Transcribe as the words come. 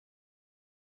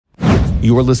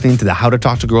You're listening to the How to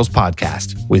Talk to Girls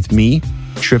podcast with me,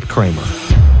 Trip Kramer.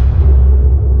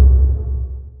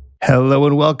 Hello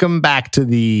and welcome back to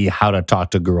the How to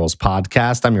Talk to Girls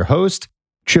podcast. I'm your host,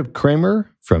 Trip Kramer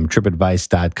from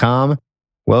tripadvice.com.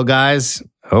 Well, guys,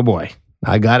 oh boy,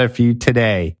 I got it for you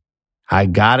today.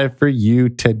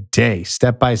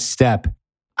 Step by step.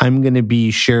 I'm going to be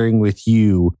sharing with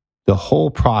you the whole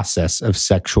process of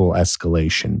sexual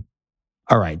escalation.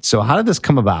 All right, so how did this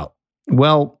come about?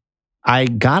 Well, I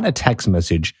got a text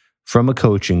message from a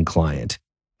coaching client,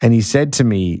 and he said to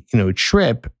me,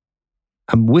 Trip,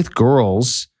 I'm with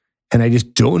girls, and I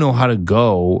just don't know how to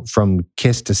go from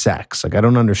kiss to sex. Like, I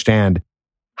don't understand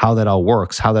how that all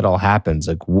works, how that all happens.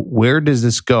 Like, where does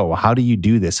this go? How do you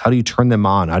do this? How do you turn them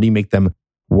on? How do you make them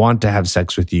want to have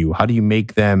sex with you? How do you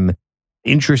make them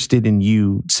interested in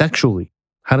you sexually?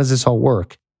 How does this all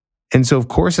work? And so, of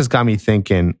course, this got me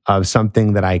thinking of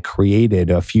something that I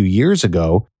created a few years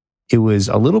ago. It was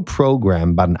a little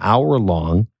program, about an hour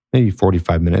long, maybe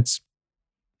 45 minutes,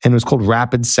 and it was called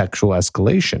Rapid Sexual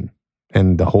Escalation.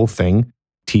 And the whole thing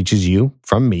teaches you,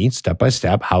 from me, step by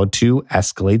step, how to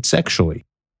escalate sexually.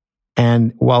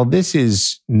 And while this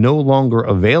is no longer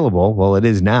available, well, it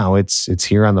is now. It's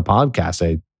here on the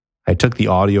podcast. I took the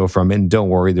audio from it, and don't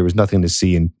worry, there was nothing to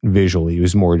see visually. It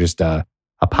was more just a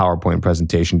PowerPoint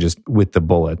presentation, just with the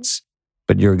bullets.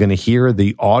 But you're going to hear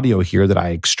the audio here that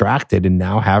I extracted and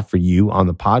now have for you on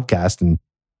the podcast. And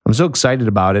I'm so excited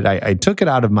about it. I took it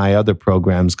out of my other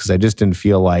programs because I just didn't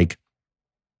feel like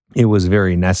it was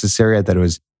very necessary. I thought it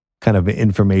was kind of an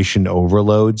information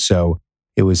overload. So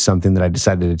it was something that I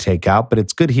decided to take out. But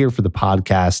it's good here for the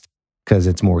podcast because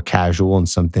it's more casual and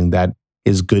something that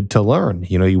is good to learn.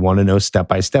 You want to know step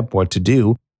by step what to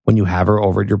do when you have her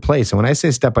over at your place. And when I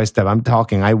say step by step,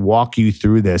 I walk you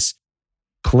through this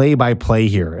play by play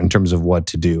here in terms of what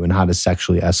to do and how to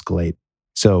sexually escalate.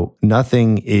 So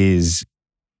nothing is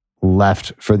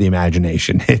left for the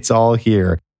imagination. It's all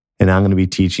here. And I'm going to be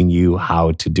teaching you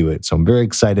how to do it. So I'm very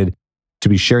excited to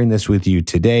be sharing this with you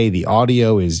today. The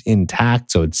audio is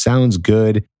intact, so it sounds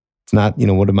good. It's not,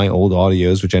 one of my old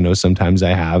audios, which I know sometimes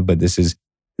I have, but this is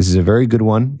a very good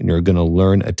one, and you're going to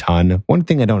learn a ton. One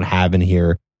thing I don't have in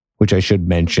here, which I should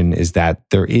mention, is that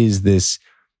there is this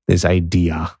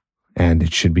idea, and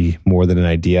it should be more than an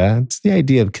idea. It's the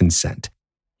idea of consent.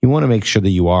 You want to make sure that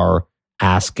you are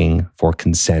asking for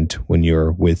consent when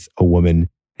you're with a woman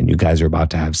and you guys are about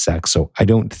to have sex. So I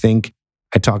don't think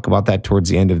I talk about that towards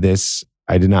the end of this.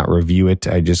 I did not review it.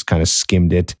 I just kind of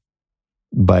skimmed it.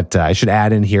 But I should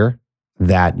add in here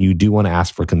that you do want to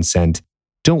ask for consent.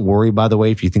 Don't worry, by the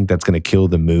way, if you think that's going to kill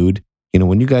the mood.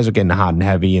 When you guys are getting hot and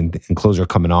heavy and clothes are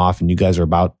coming off and you guys are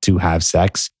about to have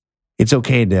sex, it's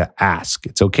okay to ask.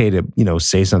 It's okay to,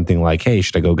 say something like, hey,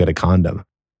 should I go get a condom?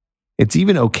 It's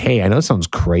even okay. I know it sounds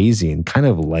crazy and kind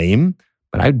of lame,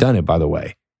 but I've done it, by the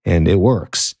way, and it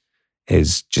works.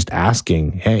 Is just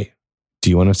asking, hey, do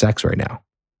you want to have sex right now?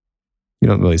 You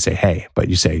don't really say, hey, but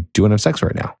you say, do you want to have sex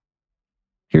right now?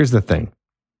 Here's the thing.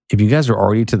 If you guys are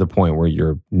already to the point where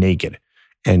you're naked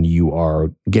and you are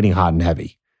getting hot and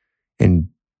heavy and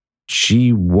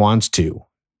she wants to,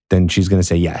 then she's going to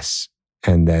say yes.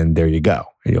 And then there you go.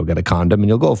 And you'll get a condom and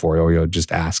you'll go for it. Or you'll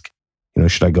just ask,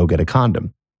 should I go get a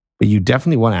condom? But you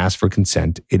definitely want to ask for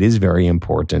consent. It is very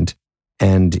important.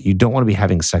 And you don't want to be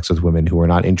having sex with women who are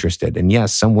not interested. And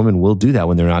yes, some women will do that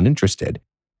when they're not interested.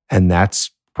 And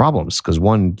that's problems because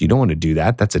one, you don't want to do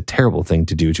that. That's a terrible thing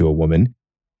to do to a woman.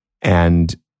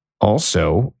 And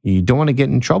also, you don't want to get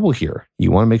in trouble here.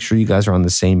 You want to make sure you guys are on the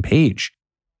same page,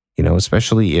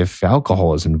 especially if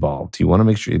alcohol is involved. You want to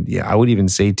make sure, I would even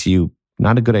say to you,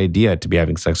 not a good idea to be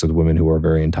having sex with women who are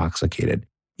very intoxicated,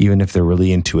 even if they're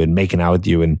really into it, making out with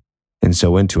you and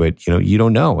so into it, you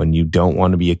don't know, and you don't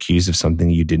want to be accused of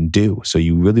something you didn't do. So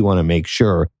you really want to make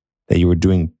sure that you are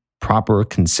doing proper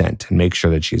consent and make sure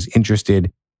that she's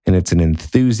interested and it's an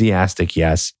enthusiastic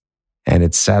yes. And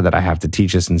it's sad that I have to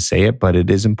teach this and say it, but it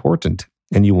is important.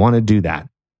 And you want to do that.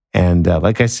 And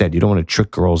like I said, you don't want to trick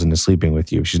girls into sleeping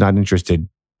with you. If she's not interested,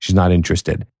 she's not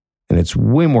interested. And it's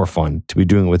way more fun to be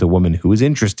doing it with a woman who is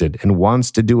interested and wants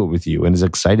to do it with you and is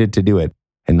excited to do it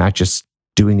and not just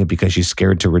doing it because she's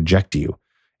scared to reject you.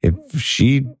 If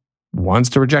she wants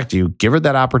to reject you, give her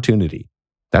that opportunity.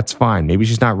 That's fine. Maybe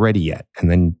she's not ready yet.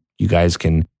 And then you guys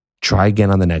can try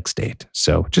again on the next date.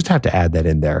 So just have to add that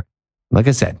in there. Like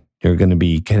I said, you're going to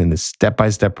be getting the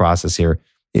step-by-step process here.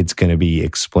 It's going to be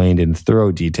explained in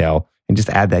thorough detail, and just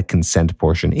add that consent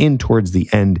portion in towards the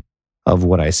end of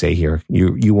what I say here.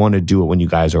 You want to do it when you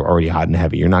guys are already hot and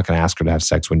heavy. You're not going to ask her to have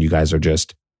sex when you guys are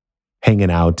just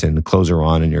hanging out and clothes are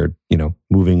on and you're,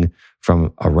 moving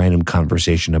from a random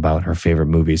conversation about her favorite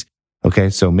movies. Okay,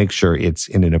 so make sure it's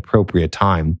in an appropriate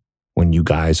time when you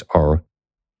guys are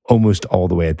almost all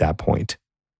the way at that point.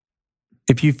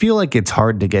 If you feel like it's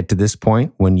hard to get to this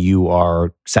point when you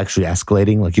are sexually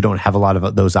escalating, like you don't have a lot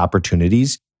of those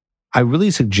opportunities, I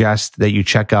really suggest that you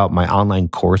check out my online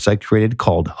course I created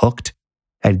called Hooked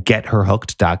at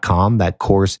getherhooked.com. That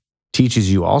course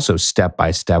teaches you also step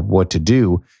by step what to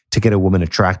do to get a woman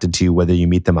attracted to you, whether you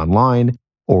meet them online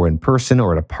or in person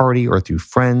or at a party or through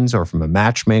friends or from a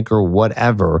matchmaker,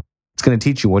 whatever. It's going to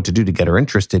teach you what to do to get her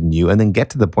interested in you and then get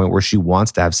to the point where she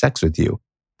wants to have sex with you.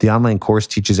 The online course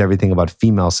teaches everything about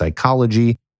female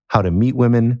psychology, how to meet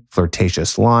women,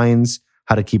 flirtatious lines,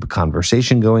 how to keep a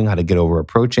conversation going, how to get over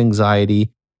approach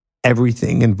anxiety.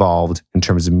 Everything involved in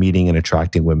terms of meeting and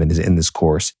attracting women is in this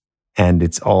course. And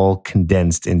it's all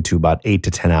condensed into about 8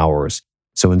 to 10 hours.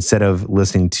 So instead of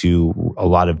listening to a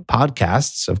lot of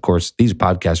podcasts, of course, these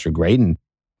podcasts are great and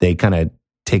they kind of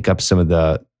take up some of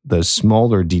the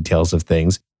smaller details of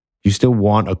things. You still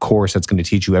want a course that's going to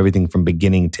teach you everything from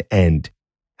beginning to end.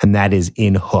 And that is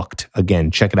in Hooked. Again,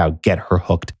 check it out,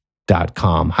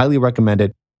 getherhooked.com. Highly recommend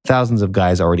it. Thousands of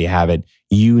guys already have it.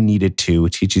 You need it too.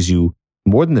 It teaches you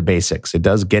more than the basics. It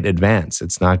does get advanced.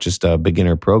 It's not just a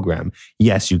beginner program.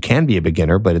 Yes, you can be a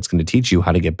beginner, but it's going to teach you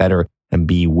how to get better and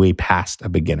be way past a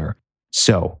beginner.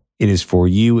 So it is for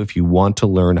you if you want to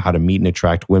learn how to meet and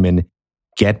attract women.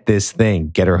 Get this thing,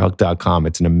 getherhooked.com.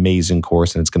 It's an amazing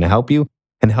course and it's going to help you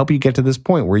get to this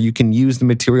point where you can use the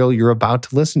material you're about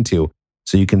to listen to.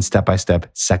 So you can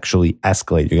step-by-step sexually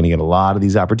escalate. You're going to get a lot of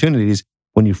these opportunities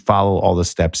when you follow all the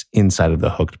steps inside of the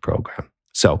Hooked program.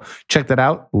 So check that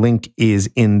out. Link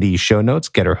is in the show notes,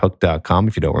 getherhooked.com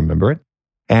if you don't remember it.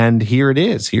 And here it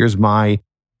is. Here's my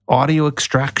audio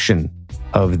extraction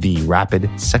of the rapid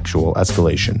sexual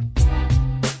escalation.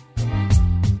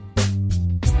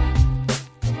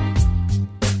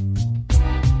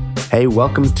 Hey,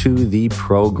 welcome to the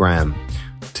program.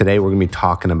 Today we're going to be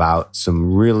talking about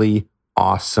some really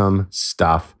awesome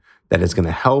stuff that is going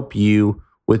to help you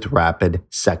with rapid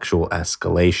sexual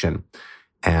escalation.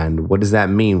 And what does that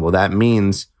mean? Well, that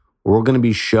means we're going to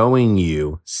be showing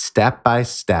you step by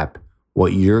step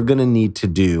what you're going to need to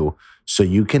do so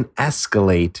you can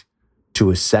escalate to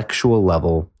a sexual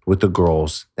level with the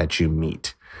girls that you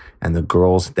meet and the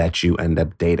girls that you end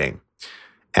up dating.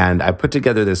 And I put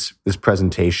together this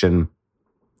presentation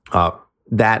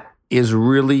that is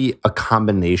really a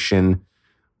combination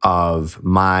of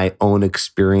my own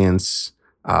experience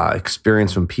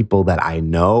from people that I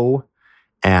know,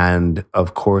 and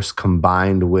of course,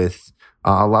 combined with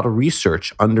a lot of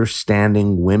research,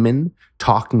 understanding women,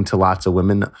 talking to lots of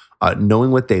women, knowing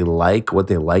what they like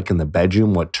in the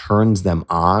bedroom, what turns them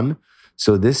on.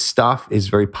 So this stuff is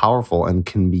very powerful and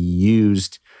can be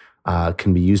used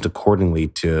accordingly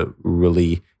to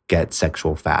really get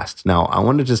sexual fast. Now, I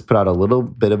want to just put out a little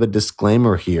bit of a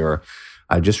disclaimer here.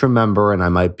 Just remember, and I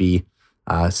might be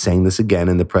saying this again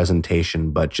in the presentation,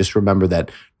 but just remember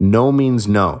that no means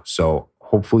no. So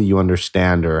hopefully you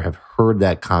understand or have heard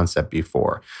that concept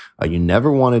before. You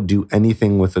never want to do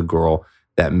anything with a girl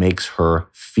that makes her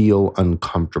feel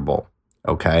uncomfortable,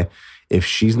 okay? If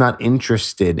she's not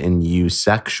interested in you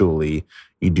sexually,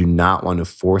 you do not want to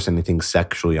force anything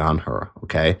sexually on her,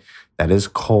 okay? That is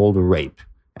called rape,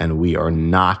 and we are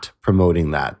not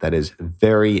promoting that. That is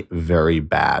very, very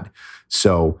bad.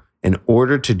 So in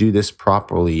order to do this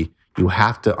properly, you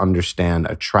have to understand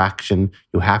attraction.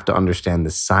 You have to understand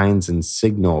the signs and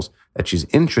signals that she's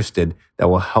interested that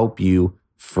will help you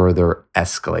further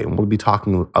escalate. And we'll be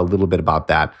talking a little bit about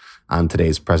that on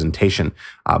today's presentation.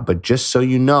 But just so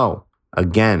you know,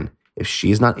 again, if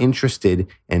she's not interested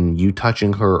in you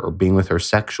touching her or being with her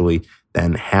sexually,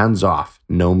 then hands off.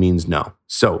 No means no.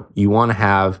 So you want to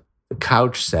have the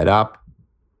couch set up.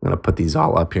 I'm going to put these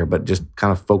all up here, but just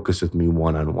kind of focus with me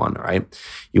one-on-one, all right?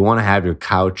 You want to have your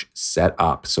couch set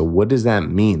up. So what does that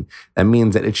mean? That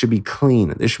means that it should be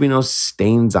clean. There should be no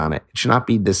stains on it. It should not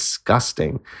be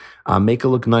disgusting. Make it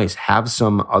look nice. Have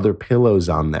some other pillows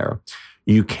on there.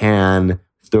 You can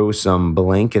throw some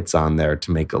blankets on there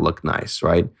to make it look nice,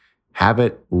 right? Have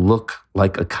it look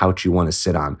like a couch you want to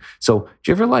sit on. So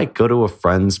do you ever go to a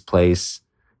friend's place?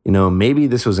 You know, maybe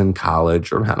this was in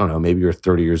college, or I don't know, maybe you're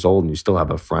 30 years old and you still have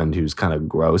a friend who's kind of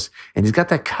gross and he's got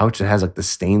that couch that has the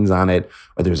stains on it,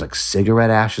 or there's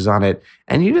cigarette ashes on it,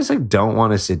 and you just don't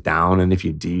want to sit down. And if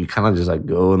you do, you kind of just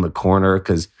go in the corner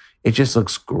because it just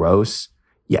looks gross.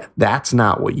 Yeah, that's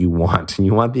not what you want.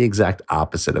 You want the exact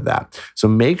opposite of that. So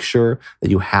make sure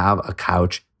that you have a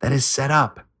couch that is set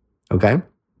up, okay?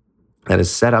 That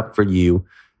is set up for you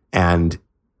and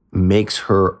makes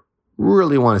her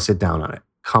really want to sit down on it.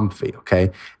 comfy,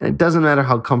 okay? And it doesn't matter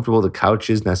how comfortable the couch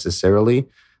is necessarily.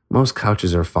 Most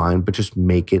couches are fine, but just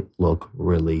make it look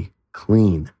really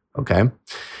clean, okay?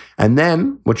 And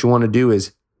then what you want to do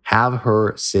is have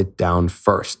her sit down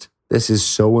first. This is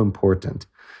so important.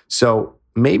 So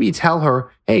maybe tell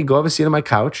her, hey, go have a seat on my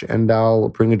couch and I'll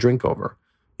bring a drink over.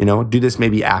 Do this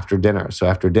maybe after dinner. So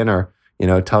after dinner,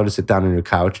 tell her to sit down on your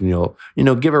couch and you'll,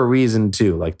 give her a reason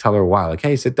to, like tell her why, like,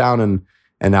 hey, sit down and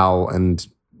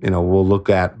we'll look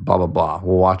at blah, blah, blah.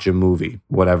 We'll watch a movie,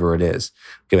 whatever it is.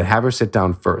 Okay, but have her sit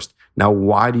down first. Now,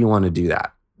 why do you want to do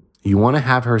that? You want to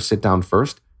have her sit down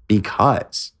first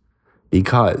because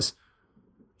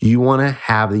you want to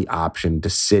have the option to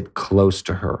sit close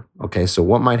to her. Okay, so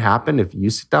what might happen if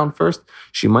you sit down first?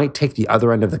 She might take the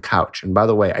other end of the couch. And by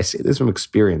the way, I say this from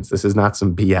experience. This is not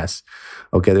some BS.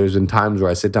 Okay, there's been times where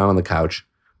I sit down on the couch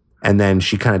and then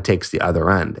she kind of takes the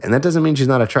other end. And that doesn't mean she's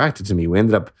not attracted to me. We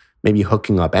ended up maybe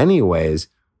hooking up anyways,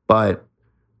 but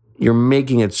you're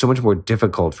making it so much more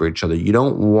difficult for each other. You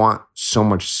don't want so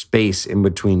much space in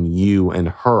between you and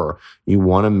her. You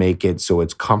want to make it so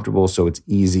it's comfortable, so it's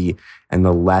easy, and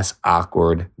the less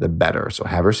awkward, the better. So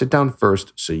have her sit down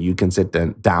first so you can sit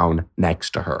down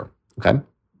next to her, okay?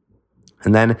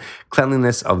 And then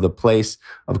cleanliness of the place.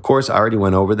 Of course, I already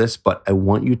went over this, but I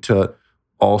want you to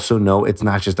also know it's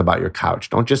not just about your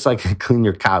couch. Don't just like clean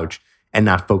your couch and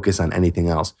not focus on anything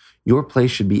else. Your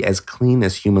place should be as clean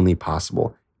as humanly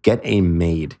possible. Get a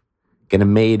maid. Get a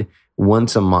maid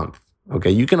once a month. Okay,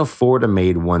 you can afford a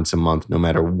maid once a month no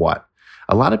matter what.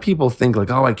 A lot of people think like,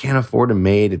 oh, I can't afford a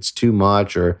maid. It's too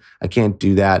much, or I can't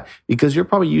do that, because you're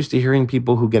probably used to hearing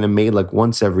people who get a maid like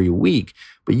once every week,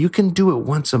 but you can do it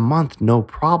once a month, no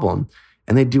problem.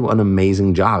 And they do an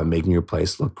amazing job of making your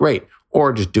place look great.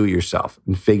 Or just do it yourself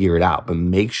and figure it out. But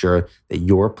make sure that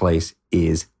your place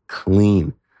is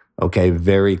clean. Okay,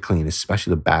 very clean,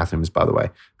 especially the bathrooms, by the way.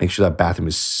 Make sure that bathroom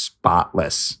is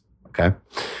spotless, okay?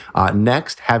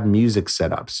 Next, have music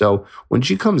set up. So when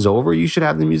she comes over, you should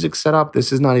have the music set up.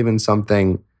 This is not even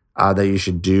something that you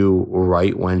should do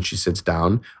right when she sits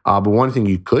down. But one thing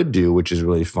you could do, which is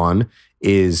really fun,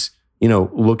 is,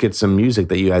 look at some music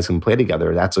that you guys can play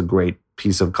together. That's a great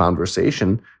piece of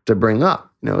conversation to bring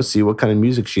up. See what kind of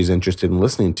music she's interested in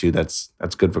listening to. That's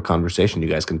good for conversation. You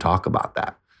guys can talk about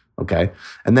that. Okay.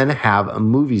 And then have a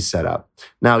movie set up.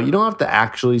 Now, you don't have to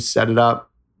actually set it up.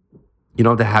 You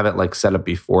don't have to have it like set up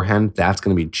beforehand. That's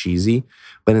going to be cheesy.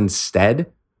 But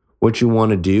instead, what you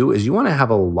want to do is you want to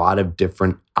have a lot of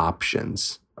different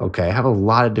options. Okay. Have a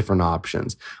lot of different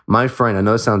options. My friend, I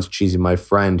know it sounds cheesy, my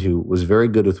friend who was very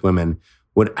good with women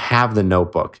would have The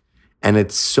Notebook. And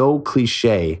it's so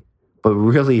cliche, but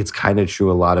really it's kind of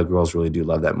true. A lot of girls really do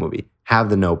love that movie. Have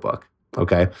The Notebook.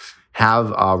 Okay. Have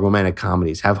romantic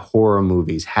comedies, have horror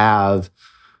movies, have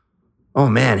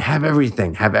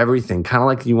everything. Have everything. Kind of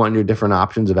like you want your different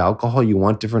options of alcohol, you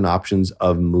want different options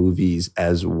of movies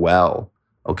as well.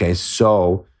 Okay,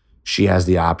 so she has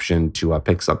the option to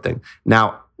pick something.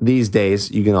 Now, these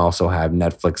days, you can also have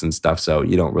Netflix and stuff, so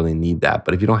you don't really need that.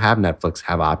 But if you don't have Netflix,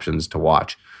 have options to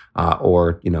watch.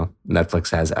 Or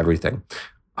Netflix has everything.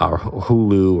 Or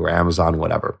Hulu or Amazon,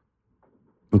 whatever.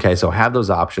 Okay, so have those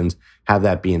options. Have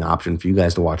that be an option for you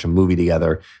guys to watch a movie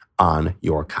together on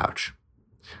your couch.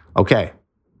 Okay,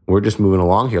 we're just moving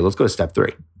along here. Let's go to step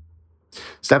 3.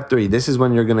 Step 3, this is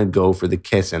when you're going to go for the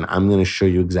kiss, and I'm going to show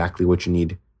you exactly what you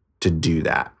need to do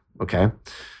that, okay?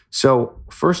 So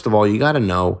first of all, you got to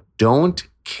know, don't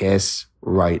kiss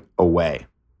right away,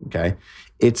 okay?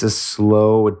 It's a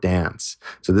slow dance.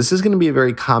 So this is going to be a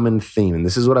very common theme, and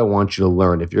this is what I want you to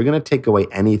learn. If you're going to take away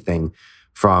anything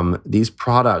from these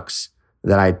products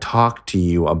that I talk to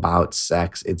you about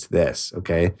sex, it's this,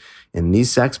 okay? In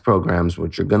these sex programs,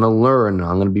 what you're going to learn, and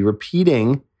I'm going to be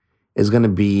repeating, is going to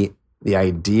be the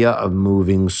idea of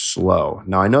moving slow.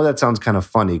 Now, I know that sounds kind of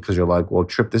funny because you're like, well,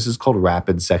 Trip, this is called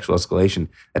rapid sexual escalation.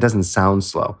 That doesn't sound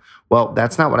slow. Well,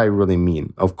 that's not what I really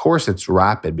mean. Of course, it's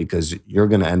rapid because you're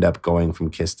going to end up going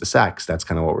from kiss to sex. That's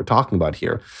kind of what we're talking about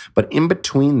here. But in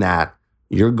between that,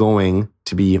 you're going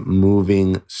to be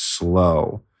moving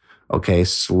slow. Okay,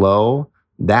 slow.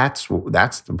 That's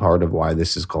the part of why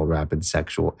this is called rapid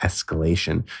sexual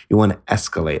escalation. You want to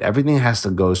escalate. Everything has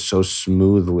to go so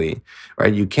smoothly,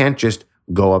 right? You can't just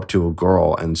go up to a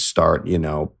girl and start,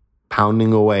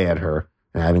 pounding away at her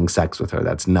and having sex with her.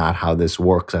 That's not how this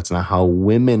works. That's not how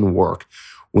women work.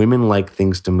 Women like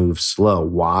things to move slow.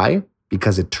 Why?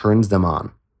 Because it turns them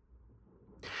on.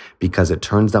 Because it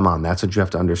turns them on. That's what you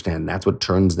have to understand. That's what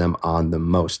turns them on the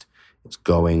most. It's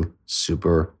going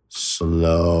super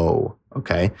slow.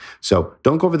 Okay. So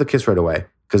don't go for the kiss right away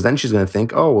Because then she's going to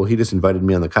think, oh, well, he just invited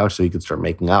me on the couch so he could start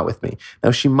making out with me.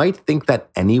 Now, she might think that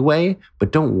anyway,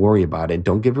 but don't worry about it.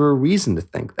 Don't give her a reason to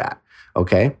think that,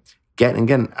 okay?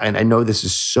 And I know this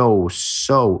is so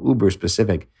uber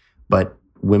specific, but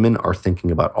women are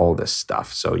thinking about all this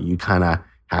stuff. So you kind of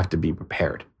have to be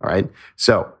prepared, all right?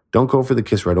 So don't go for the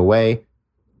kiss right away.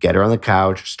 Get her on the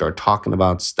couch, start talking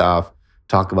about stuff,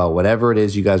 talk about whatever it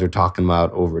is you guys are talking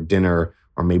about over dinner,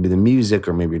 or maybe the music,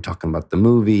 or maybe you're talking about the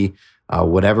movie.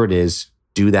 Whatever it is,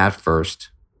 do that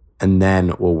first, and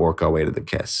then we'll work our way to the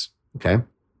kiss, okay?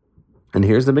 And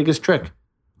here's the biggest trick.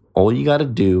 All you got to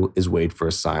do is wait for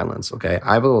a silence, okay?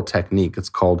 I have a little technique. It's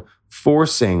called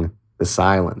forcing the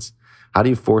silence. How do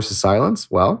you force a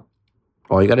silence? Well,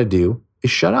 all you got to do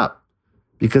is shut up.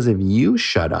 Because if you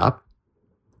shut up,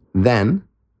 then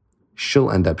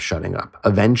she'll end up shutting up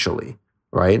eventually,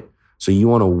 right? So you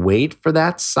want to wait for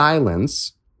that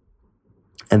silence,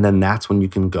 and then that's when you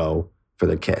can go for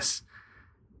the kiss.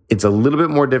 It's a little bit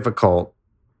more difficult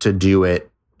to do it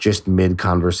just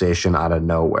mid-conversation out of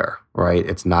nowhere, right?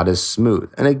 It's not as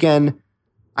smooth. And again,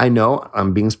 I know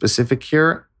I'm being specific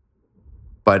here,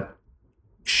 but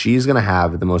she's going to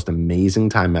have the most amazing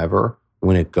time ever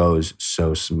when it goes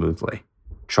so smoothly.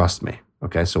 Trust me,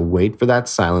 okay? So wait for that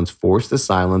silence, force the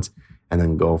silence, and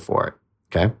then go for it,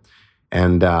 okay?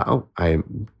 And, I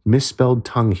misspelled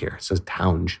tongue here. It saes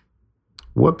tounge.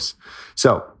 Whoops.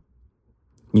 So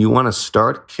you want to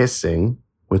start kissing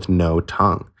with no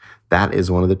tongue. That is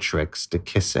one of the tricks to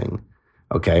kissing.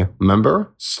 Okay,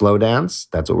 remember, slow dance?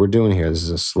 That's what we're doing here. This is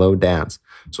a slow dance.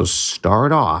 So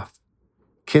start off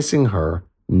kissing her,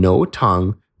 no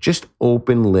tongue, just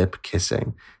open lip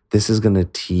kissing. This is going to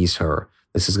tease her.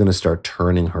 This is going to start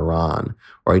turning her on.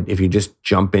 Right? If you just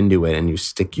jump into it and you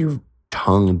stick your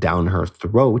tongue down her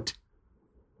throat,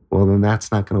 well, then that's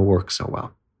not going to work so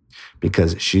well,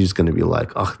 because she's going to be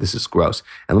like, oh, this is gross.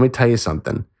 And let me tell you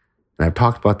something, and I've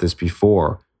talked about this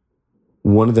before.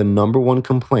 One of the number one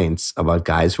complaints about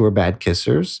guys who are bad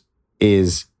kissers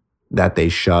is that they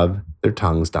shove their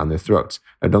tongues down their throats.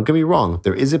 Now, don't get me wrong.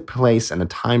 There is a place and a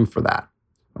time for that,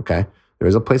 okay? There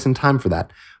is a place and time for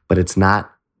that, but it's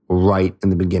not right in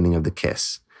the beginning of the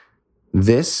kiss.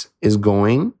 This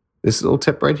little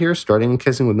tip right here, starting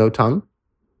kissing with no tongue,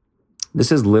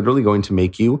 this is literally going to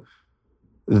make you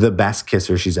the best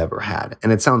kisser she's ever had.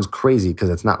 And it sounds crazy because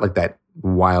it's not like that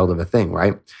wild of a thing,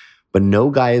 right? But no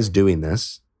guy is doing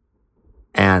this,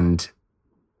 and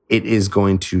it is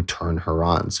going to turn her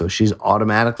on. So she's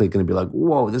automatically going to be like,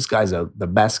 whoa, this guy's the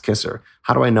best kisser.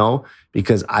 How do I know?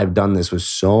 Because I've done this with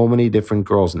so many different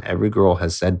girls, and every girl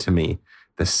has said to me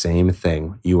the same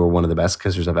thing. You are one of the best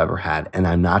kissers I've ever had, and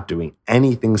I'm not doing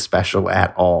anything special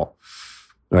at all,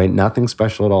 right? Nothing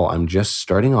special at all. I'm just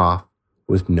starting off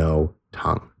with no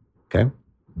tongue, okay?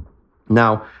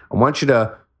 Now, I want you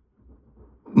to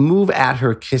move at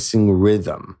her kissing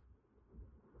rhythm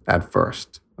at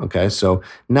first, okay? So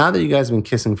now that you guys have been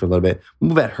kissing for a little bit,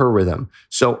 move at her rhythm.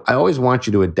 So I always want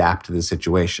you to adapt to the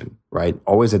situation, right?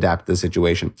 Always adapt to the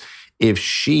situation. If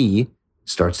she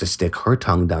starts to stick her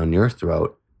tongue down your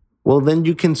throat, well, then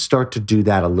you can start to do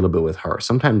that a little bit with her.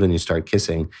 Sometimes when you start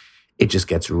kissing, it just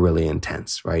gets really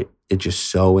intense, right? It's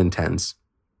just so intense.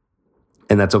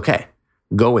 And that's okay.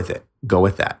 Go with it. Go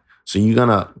with that. So you're going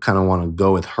to kind of want to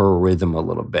go with her rhythm a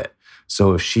little bit.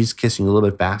 So if she's kissing a little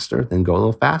bit faster, then go a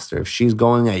little faster. If she's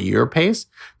going at your pace,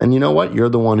 then you know what? You're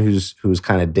the one who's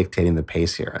kind of dictating the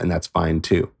pace here, and that's fine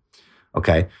too.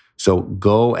 Okay? So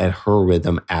go at her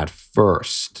rhythm at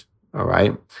first, all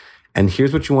right? And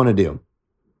here's what you want to do.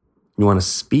 You want to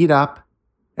speed up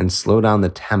and slow down the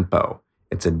tempo.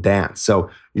 It's a dance. So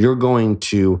you're going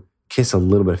to kiss a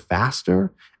little bit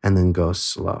faster and then go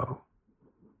slow.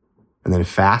 And then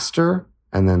faster,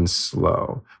 and then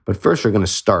slow. But first, you're going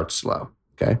to start slow,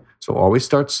 okay? So always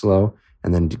start slow,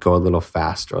 and then go a little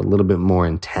faster, a little bit more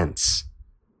intense,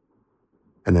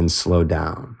 and then slow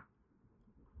down.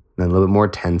 And then a little bit more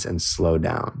tense and slow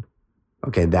down.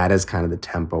 Okay, that is kind of the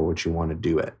tempo which you want to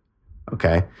do it,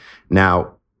 okay?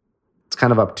 Now, it's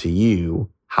kind of up to you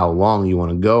how long you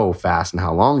want to go fast and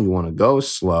how long you want to go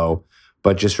slow,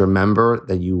 but just remember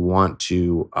that you want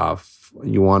to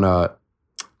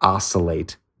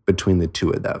oscillate between the two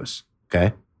of those,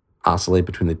 okay? Oscillate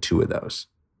between the two of those.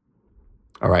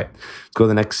 All right, let's go to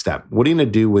the next step. What are you going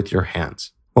to do with your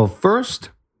hands? Well, first,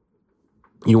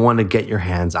 you want to get your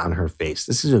hands on her face.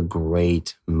 This is a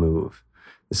great move.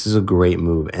 This is a great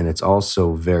move, and it's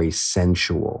also very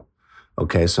sensual,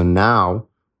 okay? So now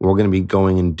we're going to be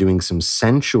going and doing some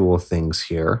sensual things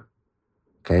here,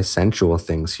 okay? Sensual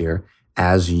things here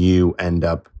as you end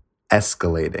up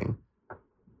escalating.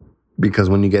 Because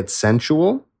when you get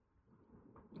sensual,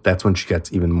 that's when she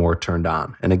gets even more turned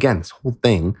on. And again, this whole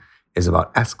thing is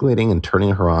about escalating and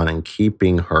turning her on and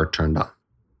keeping her turned on.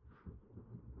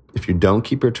 If you don't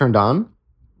keep her turned on,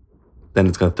 then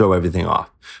it's going to throw everything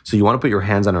off. So you want to put your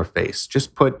hands on her face.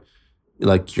 Just put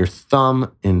like your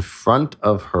thumb in front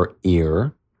of her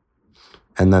ear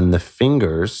and then the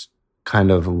fingers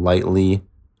kind of lightly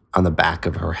on the back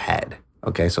of her head.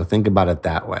 Okay, so think about it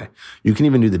that way. You can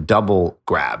even do the double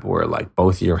grab where like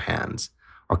both your hands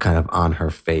are kind of on her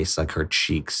face, like her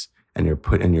cheeks, and you're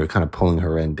kind of pulling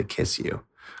her in to kiss you.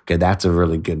 Okay, that's a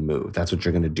really good move. That's what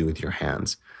you're going to do with your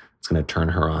hands. It's going to turn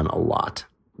her on a lot.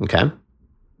 Okay.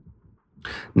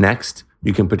 Next,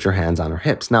 you can put your hands on her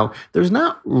hips. Now, there's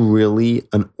not really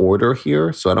an order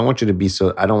here, so I don't want you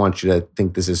to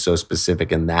think this is so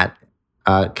specific in that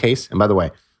case. And by the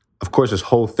way, of course, this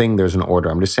whole thing, there's an order.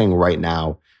 I'm just saying right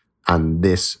now on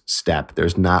this step,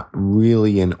 there's not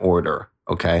really an order,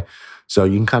 okay? So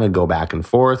you can kind of go back and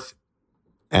forth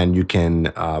and you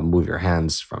can move your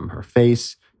hands from her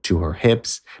face to her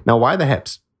hips. Now, why the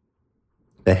hips?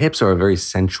 The hips are a very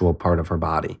sensual part of her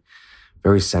body.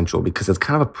 Very sensual because it's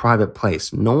kind of a private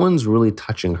place. No one's really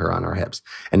touching her on her hips.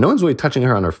 And no one's really touching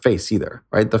her on her face either,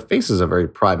 right? The face is a very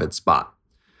private spot.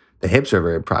 The hips are a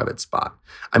very private spot.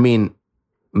 I mean,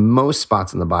 most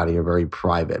spots in the body are very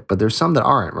private, but there's some that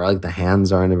aren't, right? Like the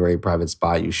hands are in a very private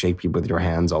spot. You shake people with your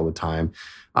hands all the time.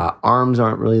 Arms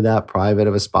aren't really that private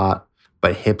of a spot,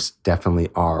 but hips definitely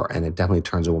are. And it definitely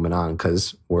turns a woman on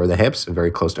because where are the hips?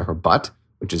 Very close to her butt,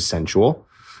 which is sensual,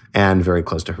 and very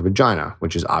close to her vagina,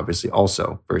 which is obviously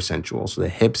also very sensual. So the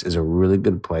hips is a really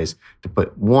good place to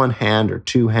put one hand or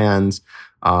two hands.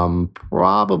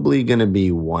 Probably going to be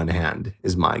one hand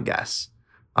is my guess.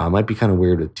 Might be kind of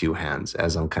weird with two hands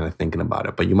as I'm kind of thinking about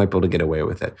it, but you might be able to get away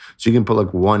with it. So you can put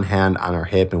like one hand on her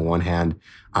hip and one hand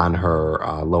on her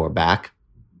lower back.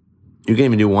 You can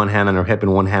even do one hand on her hip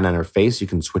and one hand on her face. You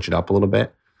can switch it up a little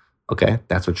bit. Okay,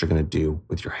 that's what you're going to do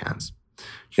with your hands.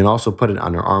 You can also put it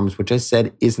on her arms, which I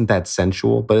said isn't that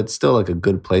sensual, but it's still like a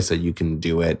good place that you can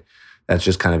do it. That's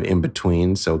just kind of in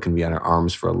between, so it can be on her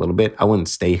arms for a little bit. I wouldn't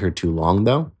stay here too long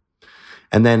though.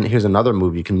 And then here's another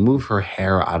move. You can move her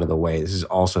hair out of the way. This is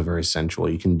also very sensual.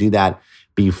 You can do that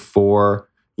before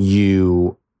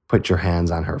you put your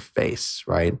hands on her face,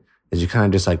 right? As you kind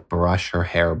of just like brush her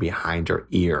hair behind her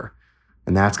ear.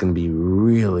 And that's going to be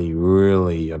really,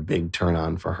 really a big turn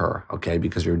on for her, okay?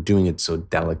 Because you're doing it so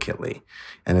delicately.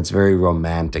 And it's very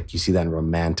romantic. You see that in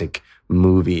romantic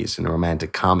movies and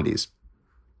romantic comedies.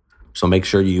 So make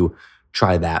sure you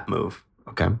try that move,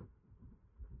 okay?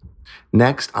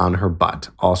 Next, on her butt,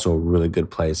 also a really good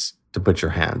place to put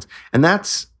your hands. And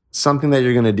that's something that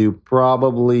you're going to do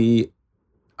probably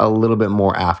a little bit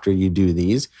more after you do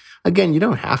these. Again, you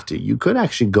don't have to. You could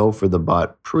actually go for the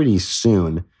butt pretty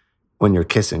soon when you're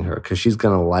kissing her because she's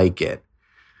going to like it.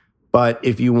 But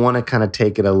if you want to kind of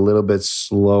take it a little bit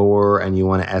slower and you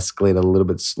want to escalate a little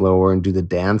bit slower and do the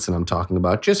dance that I'm talking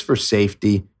about, just for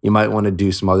safety, you might want to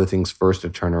do some other things first to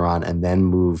turn her on and then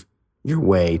move your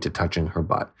way to touching her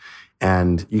butt.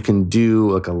 And you can do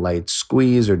like a light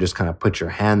squeeze or just kind of put your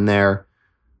hand there.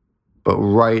 But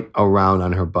right around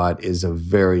on her butt is a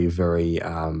very, very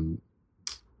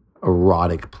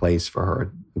erotic place for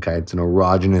her. Okay, it's an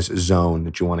erogenous zone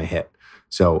that you want to hit.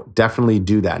 So definitely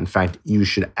do that. In fact, you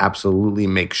should absolutely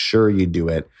make sure you do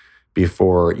it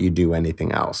before you do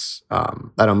anything else. I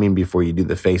don't mean before you do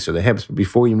the face or the hips, but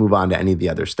before you move on to any of the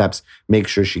other steps, make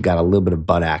sure she got a little bit of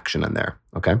butt action in there.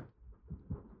 Okay.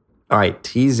 All right,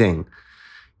 teasing.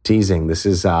 This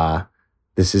is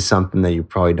something that you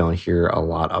probably don't hear a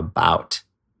lot about,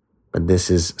 but this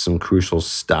is some crucial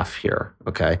stuff here.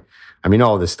 Okay. I mean,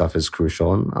 all this stuff is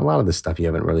crucial, and a lot of this stuff you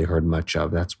haven't really heard much of.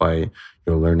 That's why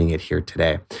you're learning it here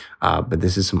today. But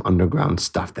this is some underground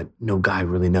stuff that no guy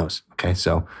really knows. Okay,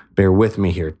 so bear with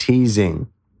me here. Teasing,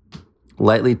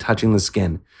 lightly touching the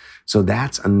skin. So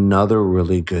that's another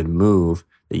really good move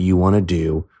that you want to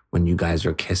do when you guys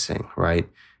are kissing, right?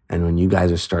 And when you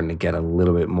guys are starting to get a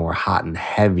little bit more hot and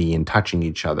heavy and touching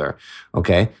each other,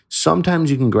 okay? Sometimes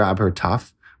you can grab her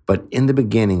tough, but in the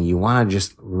beginning, you want to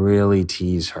just really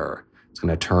tease her. It's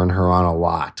going to turn her on a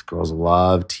lot. Girls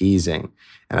love teasing.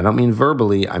 And I don't mean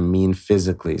verbally, I mean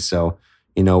physically. So,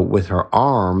 with her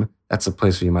arm, that's a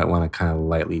place where you might want to kind of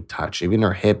lightly touch. Even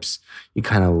her hips, you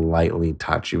kind of lightly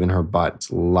touch. Even her butt,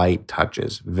 it's light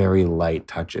touches, very light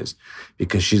touches.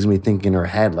 Because she's going to be thinking in her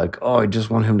head like, oh, I just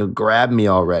want him to grab me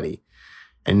already.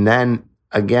 And then,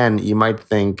 again, you might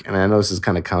think, and I know this is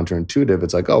kind of counterintuitive,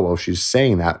 it's like, oh, well, she's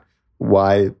saying that.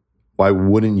 Why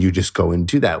wouldn't you just go and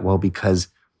do that? Well, because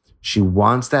she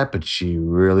wants that, but she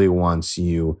really wants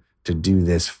you to do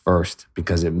this first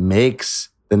because it makes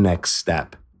the next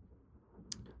step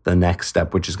the next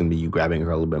step, which is going to be you grabbing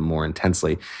her a little bit more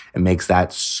intensely. It makes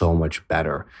that so much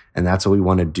better. And that's what we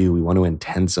want to do. We want to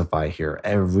intensify here.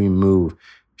 Every move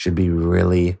should be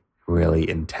really, really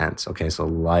intense. Okay, so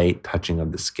light touching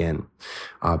of the skin,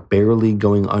 barely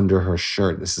going under her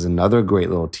shirt. This is another great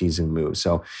little teasing move.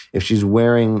 So if she's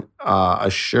wearing a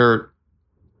shirt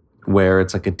where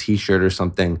it's like a t-shirt or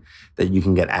something that you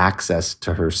can get access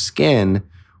to her skin,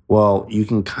 well, you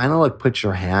can kind of like put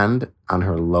your hand on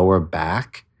her lower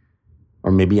back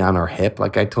or maybe on her hip,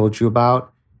 like I told you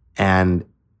about. And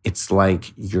it's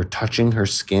like you're touching her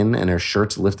skin and her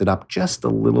shirt's lifted up just a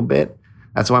little bit.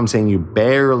 That's why I'm saying you're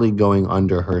barely going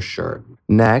under her shirt.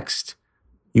 Next,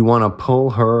 you want to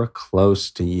pull her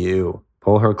close to you.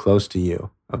 Pull her close to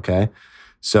you, okay?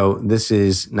 So this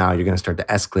is, now you're going to start to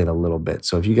escalate a little bit.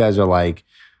 So if you guys are like,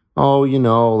 oh,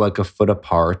 like a foot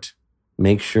apart,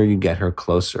 make sure you get her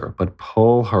closer, but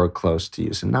pull her close to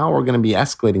you. So now we're going to be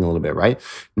escalating a little bit, right?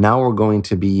 Now we're going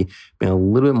to be being a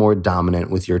little bit more dominant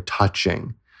with your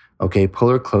touching. Okay, pull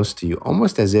her close to you,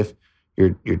 almost as if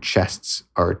your chests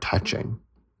are touching.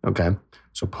 Okay,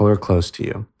 so pull her close to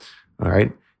you. All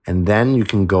right, and then you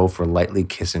can go for lightly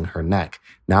kissing her neck.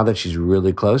 Now that she's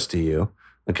really close to you,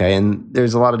 okay, and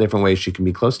there's a lot of different ways she can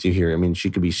be close to you here. I mean,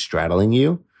 she could be straddling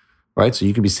you, right? So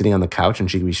you could be sitting on the couch and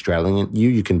she could be straddling you.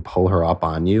 You can pull her up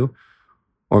on you.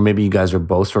 Or maybe you guys are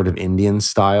both sort of Indian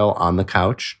style on the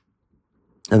couch.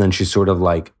 And then she's sort of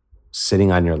like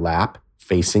sitting on your lap,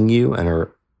 facing you, and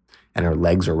her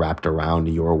legs are wrapped around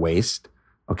your waist.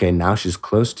 Okay, now she's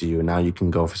close to you. Now you can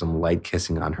go for some light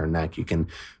kissing on her neck. You can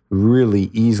really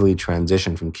easily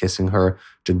transition from kissing her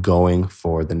to going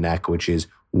for the neck, which is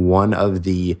one of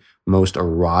the most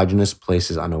erogenous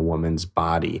places on a woman's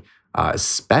body.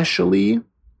 Especially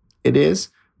it is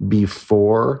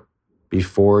before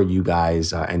you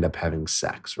guys end up having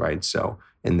sex, right? So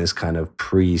in this kind of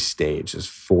pre-stage, this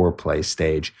foreplay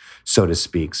stage, so to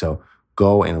speak. So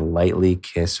go and lightly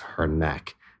kiss her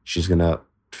neck. She's going to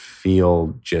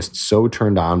feel just so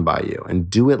turned on by you. And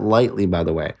do it lightly, by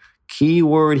the way. Key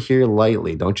word here,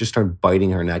 lightly. Don't just start biting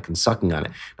her neck and sucking on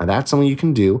it. Now, that's something you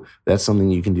can do. That's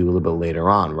something you can do a little bit later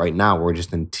on. Right now, we're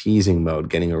just in teasing mode,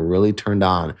 getting her really turned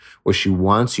on, where she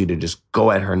wants you to just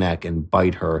go at her neck and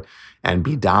bite her and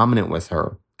be dominant with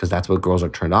her, because that's what girls are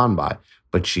turned on by.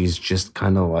 But she's just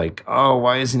kind of like, oh,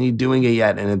 why isn't he doing it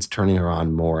yet? And it's turning her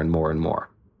on more and more and more,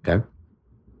 okay?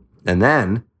 And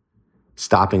then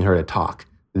stopping her to talk.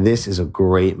 This is a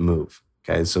great move.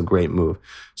 Okay, it's a great move.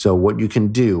 So what you can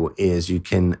do is you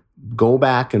can go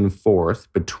back and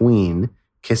forth between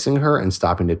kissing her and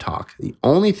stopping to talk. The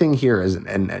only thing here is,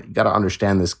 and you got to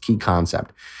understand this key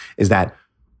concept, is that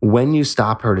when you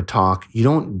stop her to talk, you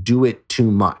don't do it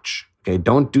too much. Okay,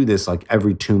 don't do this like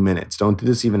every 2 minutes. Don't do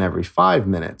this even every 5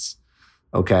 minutes.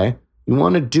 Okay, you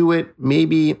want to do it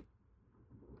maybe.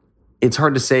 It's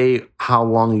hard to say how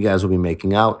long you guys will be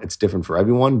making out. It's different for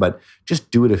everyone, but just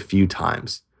do it a few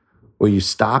times, where you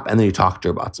stop and then you talk to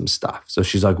her about some stuff. So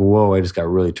she's like, whoa, I just got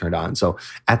really turned on. So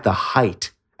at the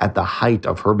height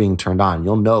of her being turned on,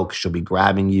 you'll know, because she'll be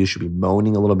grabbing you, she'll be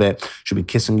moaning a little bit, she'll be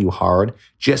kissing you hard.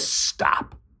 Just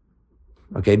stop.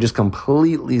 Okay, just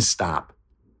completely stop.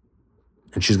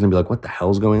 And she's gonna be like, what the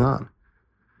hell's going on?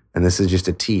 And this is just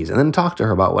a tease. And then talk to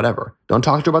her about whatever. Don't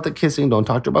talk to her about the kissing, don't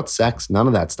talk to her about sex, none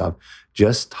of that stuff.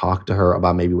 Just talk to her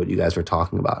about maybe what you guys were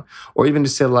talking about. Or even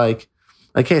just say like,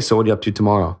 hey, so what are you up to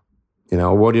tomorrow?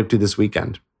 What are you up to this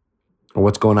weekend? Or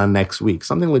what's going on next week?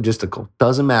 Something logistical.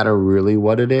 Doesn't matter really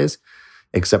what it is,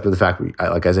 except for the fact,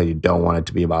 like I said, you don't want it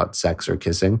to be about sex or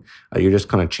kissing. You're just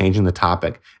kind of changing the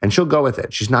topic. And she'll go with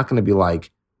it. She's not going to be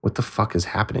like, what the fuck is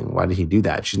happening? Why did he do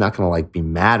that? She's not going to like be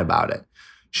mad about it.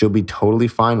 She'll be totally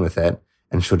fine with it.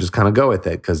 And she'll just kind of go with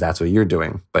it because that's what you're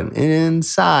doing. But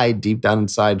inside, deep down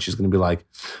inside, she's going to be like,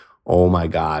 oh my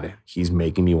God, he's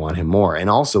making me want him more. And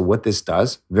also what this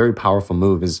does, very powerful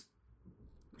move, is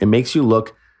it makes you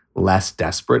look less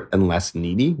desperate and less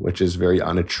needy, which is very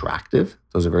unattractive.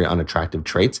 Those are very unattractive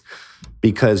traits,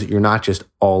 because you're not just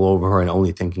all over her and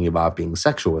only thinking about being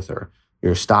sexual with her.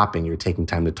 You're stopping, you're taking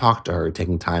time to talk to her,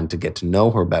 taking time to get to know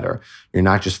her better. You're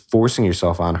not just forcing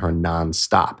yourself on her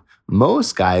nonstop.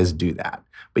 Most guys do that,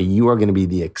 but you are going to be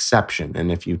the exception.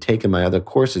 And if you've taken my other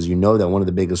courses, you know that one of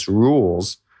the biggest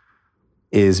rules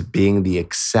is being the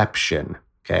exception,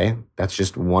 okay? That's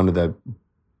just one of the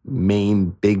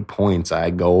main big points I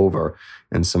go over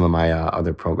in some of my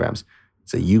other programs.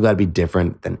 So you got to be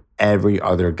different than every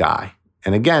other guy.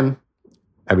 And again,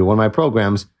 every one of my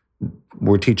programs,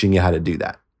 we're teaching you how to do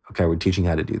that. Okay, we're teaching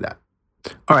how to do that.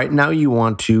 All right, now you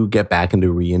want to get back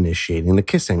into reinitiating the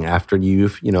kissing after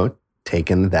you've,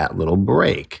 taken that little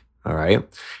break. All right.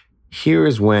 here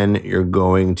is when you're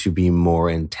going to be more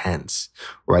intense,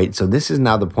 right? So this is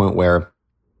now the point where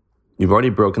you've already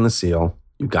broken the seal.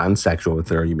 You've gotten sexual with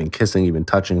her. You've been kissing. You've been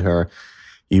touching her.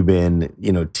 You've been,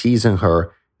 teasing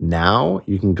her. Now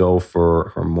you can go for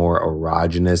her more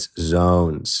erogenous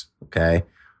zones, okay?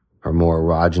 Her more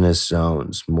erogenous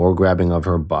zones, more grabbing of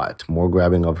her butt, more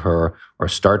grabbing of her, or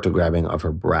start to grabbing of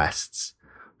her breasts,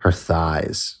 her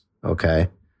thighs, okay?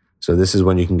 So this is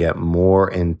when you can get more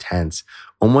intense,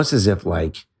 almost as if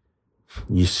like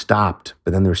you stopped,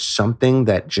 but then there's something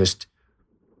that just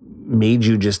made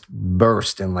you just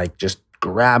burst and like just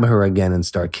grab her again and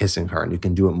start kissing her. And you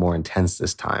can do it more intense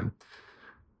this time,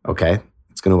 okay?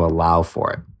 It's going to allow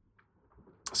for it.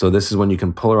 So this is when you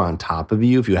can pull her on top of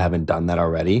you if you haven't done that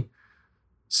already.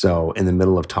 So in the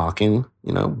middle of talking,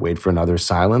 wait for another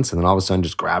silence and then all of a sudden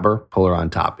just grab her, pull her on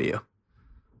top of you.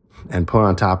 And pull her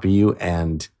on top of you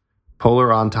and pull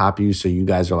her on top of you so you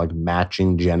guys are like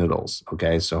matching genitals,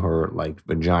 okay? So her like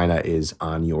vagina is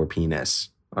on your penis,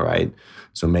 all right?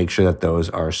 So make sure that those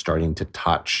are starting to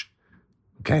touch,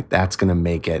 okay? That's going to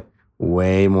make it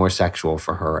way more sexual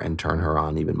for her and turn her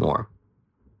on even more.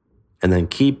 And then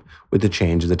keep with the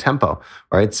change of the tempo,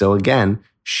 right? So again,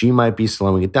 she might be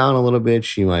slowing it down a little bit.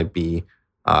 She might be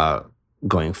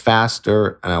going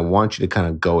faster. And I want you to kind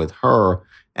of go with her.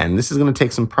 And this is going to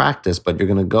take some practice, but you're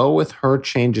going to go with her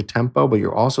change of tempo, but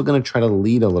you're also going to try to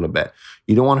lead a little bit.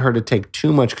 You don't want her to take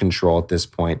too much control at this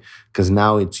point because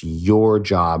now it's your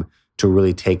job to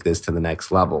really take this to the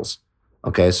next levels.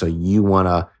 Okay, so you want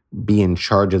to be in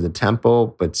charge of the tempo,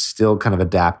 but still kind of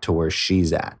adapt to where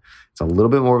she's at. It's a little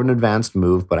bit more of an advanced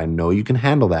move, but I know you can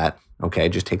handle that. Okay,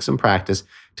 just take some practice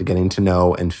to getting to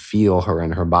know and feel her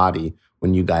in her body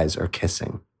when you guys are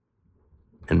kissing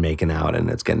and making out and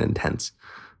it's getting intense.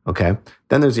 Okay,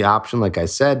 then there's the option, like I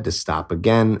said, to stop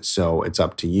again. So it's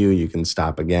up to you. You can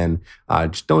stop again.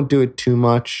 Just don't do it too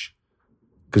much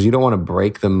because you don't want to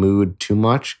break the mood too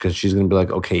much because she's going to be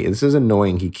like, okay, this is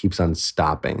annoying. He keeps on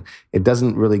stopping. It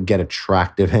doesn't really get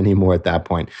attractive anymore at that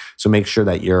point. So make sure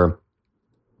that you're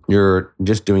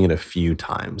just doing it a few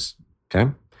times,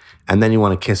 okay? And then you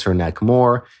want to kiss her neck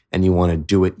more and you want to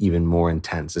do it even more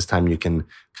intense. This time you can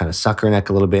kind of suck her neck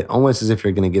a little bit, almost as if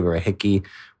you're going to give her a hickey.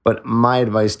 But my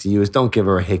advice to you is don't give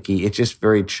her a hickey. It's just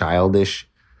very childish,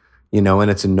 and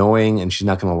it's annoying and she's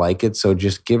not going to like it. So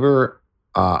just give her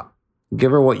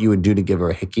what you would do to give her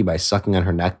a hickey by sucking on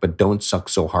her neck, but don't suck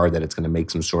so hard that it's going to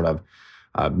make some sort of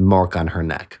mark on her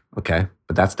neck, okay?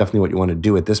 But that's definitely what you want to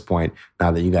do at this point now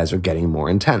that you guys are getting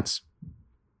more intense.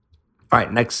 All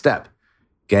right, next step,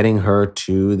 getting her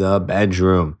to the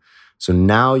bedroom. So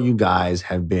now you guys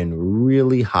have been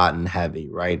really hot and heavy,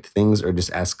 right? Things are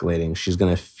just escalating. She's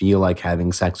going to feel like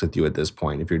having sex with you at this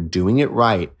point. If you're doing it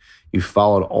right, you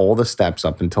followed all the steps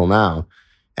up until now,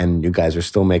 and you guys are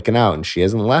still making out and she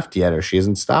hasn't left yet or she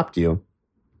hasn't stopped you,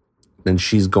 then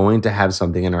she's going to have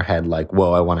something in her head like,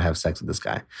 whoa, I want to have sex with this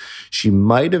guy. She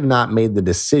might have not made the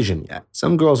decision yet.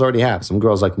 Some girls already have. Some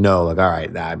girls like, no, like, all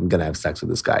right, I'm going to have sex with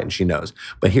this guy, and she knows.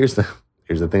 But here's the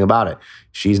thing about it.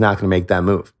 She's not going to make that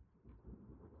move.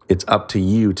 It's up to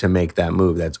you to make that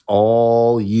move. That's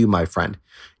all you, my friend.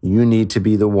 You need to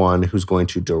be the one who's going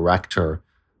to direct her,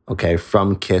 okay,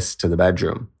 from kiss to the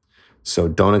bedroom. So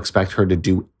don't expect her to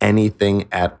do anything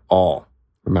at all.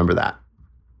 Remember that.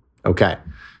 Okay.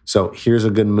 So here's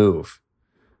a good move.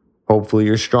 Hopefully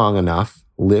you're strong enough.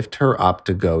 Lift her up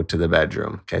to go to the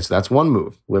bedroom. Okay, so that's one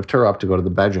move. Lift her up to go to the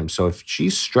bedroom. So if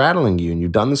she's straddling you and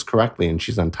you've done this correctly and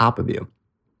she's on top of you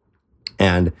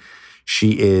and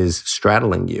she is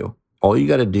straddling you, all you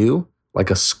got to do,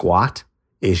 like a squat,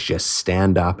 is just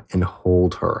stand up and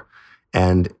hold her.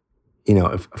 And,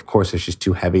 of course, if she's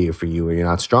too heavy for you or you're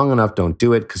not strong enough, don't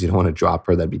do it because you don't want to drop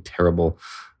her. That'd be terrible.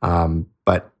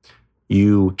 But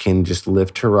you can just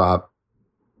lift her up,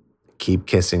 keep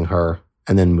kissing her,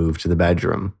 and then move to the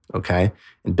bedroom, okay?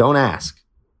 And don't ask.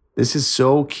 This is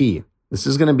so key. This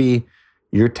is going to be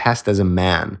your test as a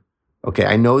man, okay?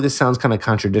 I know this sounds kind of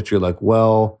contradictory, like,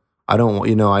 well, I don't,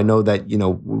 I know that,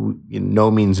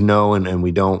 no means no, and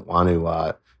we don't want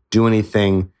to do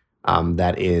anything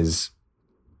that is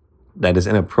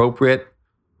inappropriate.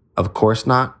 Of course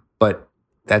not, but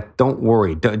don't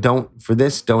worry.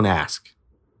 Don't ask.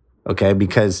 Okay,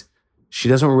 because she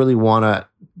doesn't really want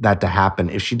that to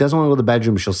happen. If she doesn't want to go to the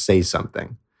bedroom, she'll say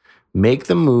something. Make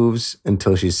the moves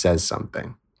until she says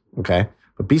something, okay?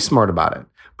 But be smart about it.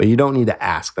 But you don't need to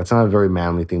ask. That's not a very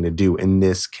manly thing to do in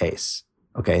this case,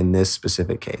 okay, in this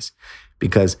specific case.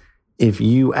 Because if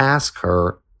you ask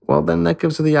her, well, then that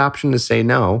gives her the option to say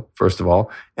no, first of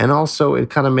all. And also, it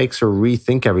kind of makes her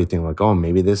rethink everything like, oh,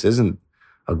 maybe this isn't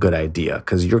a good idea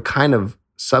because you're kind of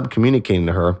sub-communicating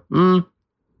to her,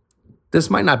 this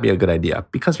might not be a good idea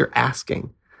because you're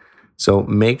asking. So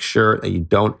make sure that you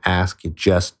don't ask, you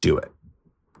just do it.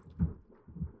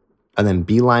 And then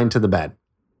beeline to the bed.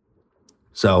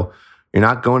 So you're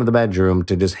not going to the bedroom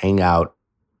to just hang out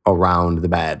around the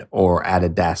bed or at a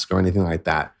desk or anything like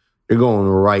that. You're going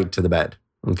right to the bed,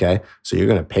 okay? So you're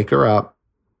going to pick her up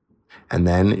and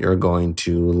then you're going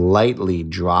to lightly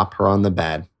drop her on the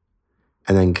bed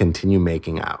and then continue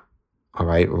making out, all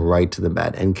right to the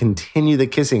bed and continue the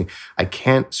kissing. I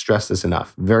can't stress this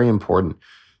enough. Very important.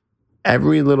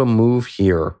 Every little move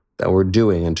here that we're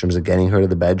doing in terms of getting her to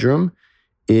the bedroom,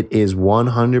 it is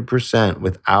 100%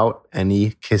 without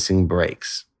any kissing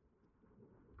breaks.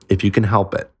 If you can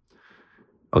help it.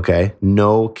 Okay?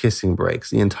 No kissing breaks.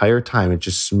 The entire time, it's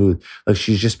just smooth. Like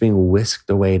she's just being whisked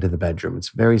away to the bedroom. It's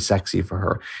very sexy for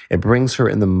her. It brings her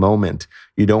in the moment.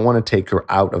 You don't want to take her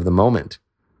out of the moment.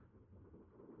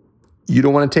 You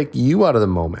don't want to take you out of the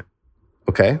moment.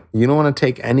 Okay? You don't want to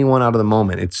take anyone out of the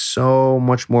moment. It's so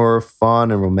much more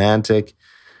fun and romantic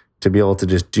to be able to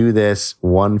just do this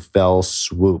one fell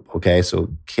swoop. Okay?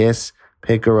 So kiss,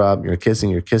 pick her up, you're kissing,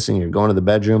 you're going to the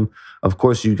bedroom. Of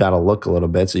course, you got to look a little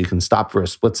bit so you can stop for a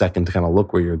split second to kind of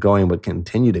look where you're going, but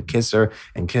continue to kiss her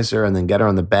and then get her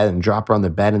on the bed and drop her on the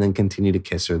bed and then continue to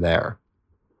kiss her there.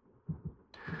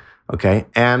 Okay?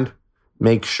 And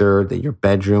make sure that your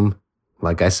bedroom,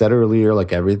 like I said earlier,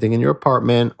 like everything in your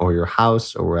apartment or your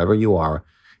house or wherever you are,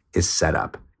 is set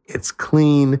up. It's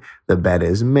clean. The bed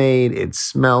is made. It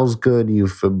smells good.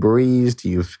 You've Febrezed.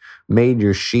 You've made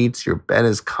your sheets. Your bed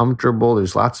is comfortable.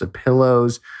 There's lots of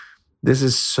pillows. This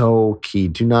is so key.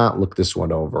 Do not look this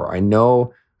one over. I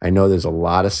know there's a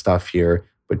lot of stuff here,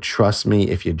 but trust me,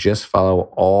 if you just follow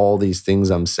all these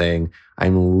things I'm saying,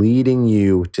 I'm leading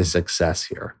you to success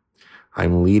here.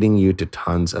 I'm leading you to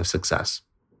tons of success.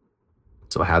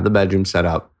 So have the bedroom set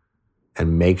up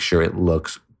and make sure it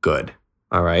looks good.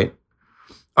 All right?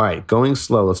 All right, going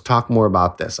slow. Let's talk more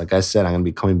about this. Like I said, I'm going to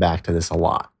be coming back to this a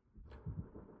lot.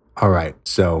 All right,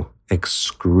 so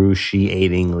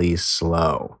excruciatingly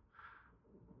slow.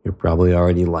 You're probably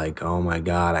already like, oh my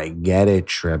God, I get it,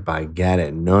 Trip. I get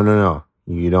it. No.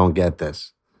 You don't get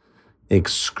this.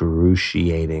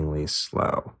 Excruciatingly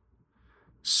slow.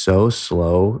 So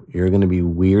slow, you're going to be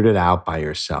weirded out by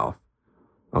yourself.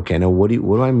 Okay, now what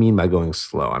do I mean by going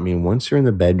slow? I mean, once you're in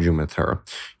the bedroom with her,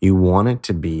 you want it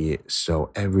to be so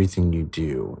everything you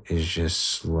do is just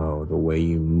slow. The way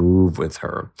you move with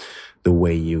her, the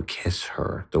way you kiss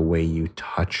her, the way you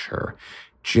touch her,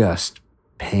 just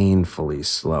painfully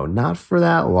slow. Not for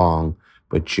that long,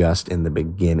 but just in the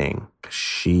beginning.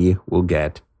 She will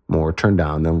get more turned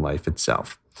on than life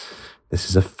itself. This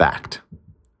is a fact,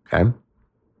 okay?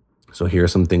 So here are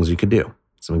some things you could do,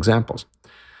 some examples.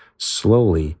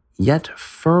 Slowly, yet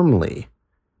firmly,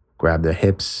 grab the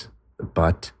hips, the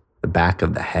butt, the back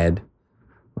of the head.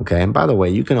 Okay, and by the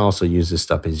way, you can also use this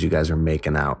stuff as you guys are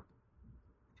making out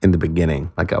in the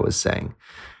beginning, like I was saying.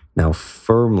 Now,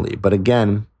 firmly, but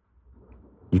again,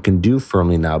 you can do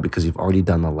firmly now because you've already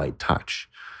done the light touch.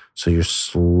 So you're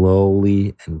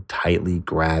slowly and tightly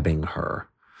grabbing her.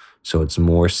 So it's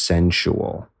more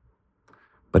sensual,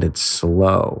 but it's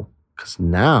slow because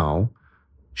now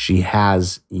she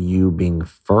has you being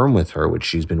firm with her, which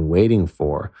she's been waiting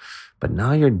for, but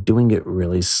now you're doing it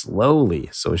really slowly.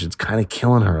 So it's kind of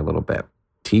killing her a little bit,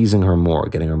 teasing her more,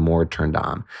 getting her more turned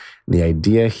on. And the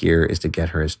idea here is to get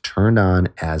her as turned on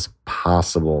as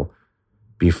possible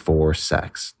before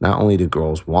sex. Not only do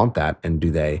girls want that, and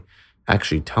do they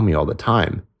actually tell me all the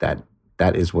time that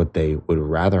that is what they would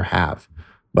rather have,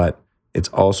 but it's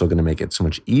also going to make it so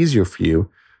much easier for you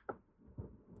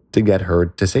to get her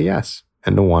to say yes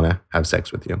and to want to have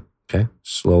sex with you, okay?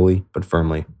 Slowly but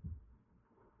firmly.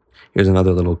 Here's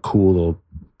another little cool little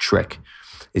trick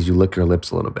is you lick your lips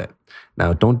a little bit.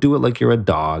 Now, don't do it like you're a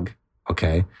dog,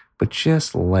 okay? But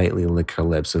just lightly lick her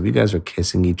lips. So if you guys are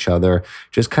kissing each other,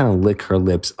 just kind of lick her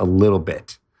lips a little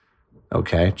bit,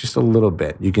 okay? Just a little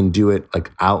bit. You can do it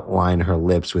like outline her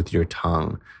lips with your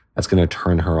tongue. That's going to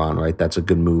turn her on, right? That's a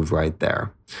good move right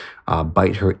there.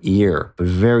 Bite her ear, but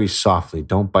very softly.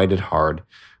 Don't bite it hard,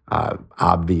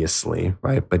 obviously,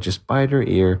 right? But just bite her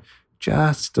ear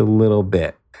just a little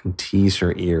bit and tease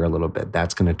her ear a little bit.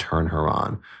 That's going to turn her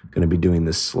on. Going to be doing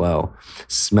this slow.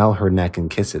 Smell her neck and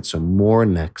kiss it. So more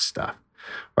neck stuff,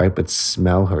 right? But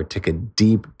smell her. Take a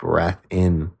deep breath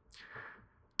in.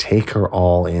 Take her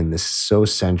all in. This is so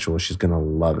sensual. She's going to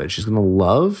love it. She's going to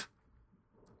love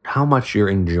how much you're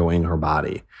enjoying her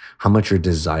body, how much you're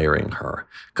desiring her.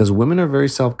 Because women are very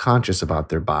self conscious about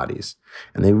their bodies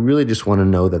and they really just want to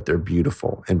know that they're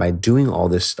beautiful. And by doing all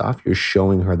this stuff, you're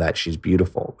showing her that she's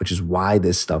beautiful, which is why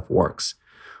this stuff works,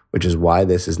 which is why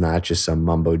this is not just some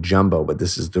mumbo jumbo, but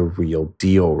this is the real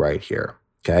deal right here.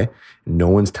 Okay. No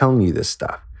one's telling you this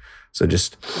stuff. So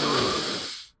just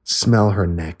smell her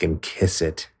neck and kiss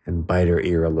it and bite her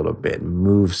ear a little bit.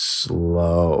 Move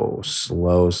slow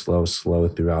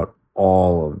throughout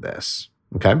all of this.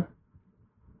 Okay. All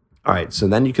right. So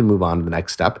then you can move on to the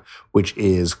next step, which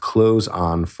is close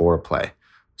on foreplay.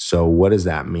 So what does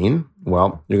that mean?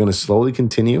 Well, you're going to slowly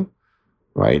continue,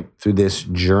 right, through this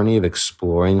journey of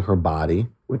exploring her body,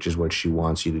 which is what she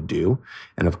wants you to do.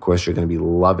 And of course, you're going to be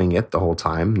loving it the whole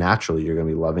time. Naturally, you're going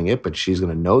to be loving it, but she's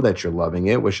going to know that you're loving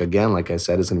it, which again, like I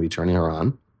said, is going to be turning her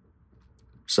on.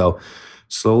 So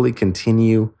slowly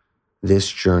continue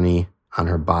this journey on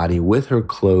her body with her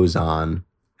clothes on.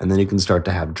 And then you can start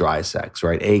to have dry sex,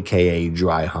 right? AKA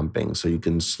dry humping. So you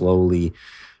can slowly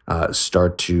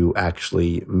start to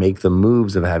actually make the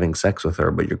moves of having sex with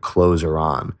her, but your clothes are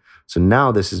on. So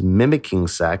now this is mimicking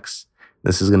sex.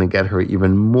 This is going to get her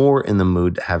even more in the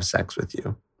mood to have sex with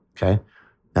you. Okay.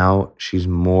 Now she's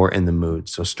more in the mood.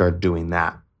 So start doing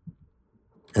that.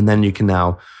 And then you can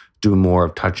now do more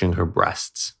of touching her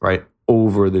breasts, right?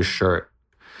 Over the shirt.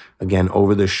 Again,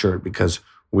 over the shirt, because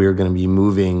we're going to be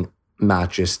moving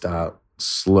not just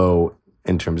slow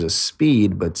in terms of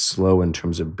speed, but slow in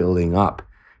terms of building up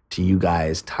to you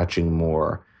guys touching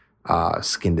more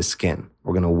skin to skin.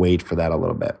 We're going to wait for that a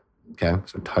little bit. Okay,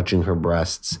 so touching her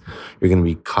breasts, you're going to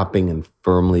be cupping and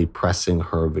firmly pressing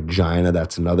her vagina.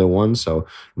 That's another one. So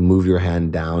move your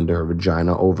hand down to her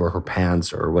vagina over her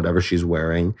pants or whatever she's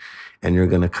wearing, and you're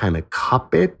going to kind of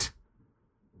cup it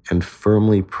and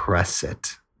firmly press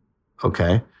it.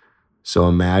 Okay, so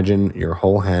imagine your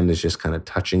whole hand is just kind of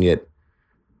touching it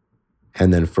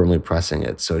and then firmly pressing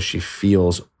it. So she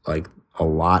feels like a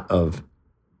lot of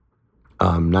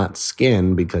not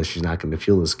skin, because she's not going to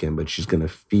feel the skin, but she's going to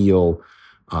feel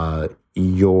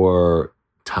your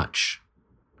touch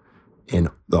in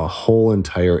the whole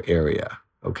entire area,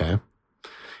 okay?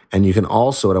 And you can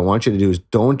also, what I want you to do is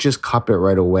don't just cup it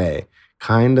right away.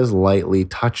 Kind of lightly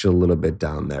touch a little bit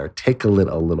down there, tickle it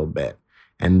a little bit,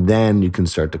 and then you can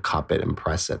start to cup it and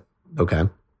press it, okay?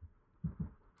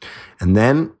 And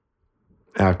then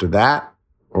after that,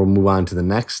 we'll move on to the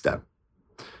next step.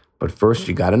 But first,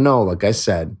 you got to know, like I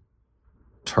said,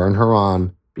 turn her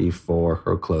on before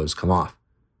her clothes come off.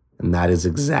 And that is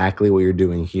exactly what you're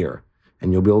doing here.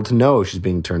 And you'll be able to know she's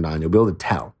being turned on. You'll be able to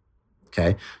tell,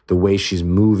 okay? The way she's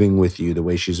moving with you, the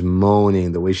way she's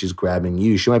moaning, the way she's grabbing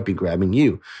you. She might be grabbing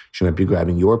you. She might be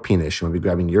grabbing your penis. She might be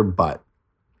grabbing your butt,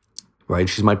 right?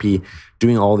 She might be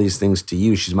doing all these things to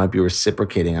you. She might be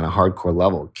reciprocating on a hardcore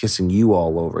level, kissing you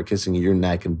all over, kissing your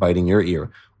neck and biting your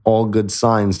ear. All good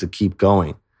signs to keep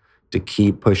going, to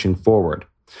keep pushing forward.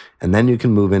 And then you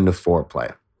can move into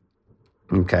foreplay.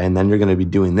 Okay, and then you're going to be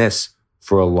doing this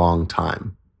for a long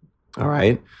time. All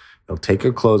right, you'll take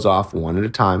your clothes off one at a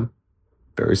time.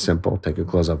 Very simple. Take your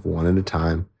clothes off one at a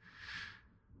time.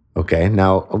 Okay,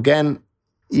 now again,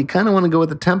 you kind of want to go with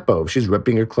the tempo. If she's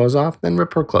ripping her clothes off, then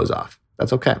rip her clothes off.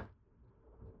 That's okay.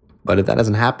 But if that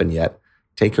hasn't happened yet,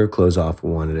 take her clothes off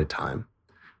one at a time.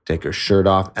 Take her shirt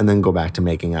off and then go back to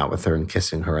making out with her and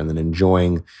kissing her and then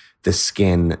enjoying the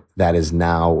skin that is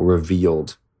now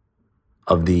revealed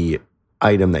of the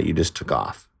item that you just took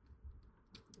off.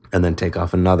 And then take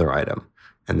off another item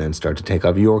and then start to take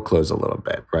off your clothes a little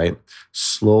bit, right?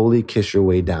 Slowly kiss your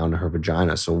way down to her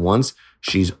vagina. So once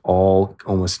she's all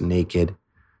almost naked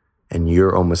and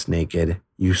you're almost naked,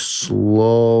 you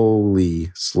slowly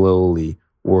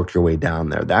work your way down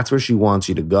there. That's where she wants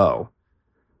you to go.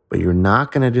 But you're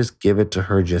not going to just give it to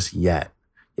her just yet.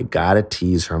 You got to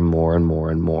tease her more and more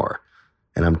and more.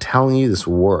 And I'm telling you, this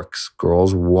works.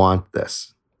 Girls want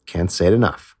this. Can't say it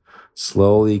enough.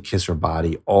 Slowly kiss her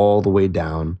body all the way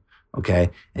down, okay?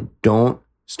 And don't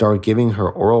start giving her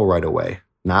oral right away.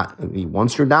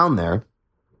 Once you're down there,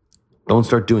 don't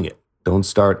start doing it. Don't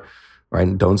start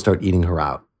eating her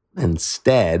out.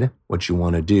 Instead, what you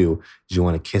want to do is you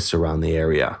want to kiss around the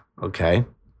area, okay?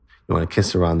 You want to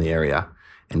kiss around the area.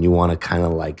 And you want to kind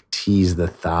of like tease the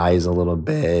thighs a little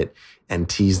bit and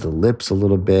tease the lips a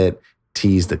little bit,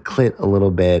 tease the clit a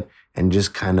little bit, and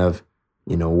just kind of,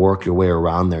 work your way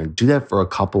around there. And do that for a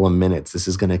couple of minutes. This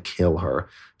is going to kill her.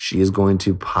 She is going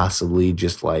to possibly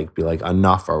just be like,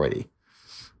 enough already,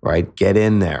 right? Get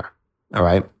in there, all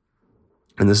right?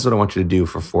 And this is what I want you to do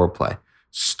for foreplay.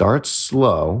 Start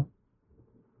slow,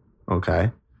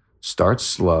 okay? Start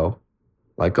slow,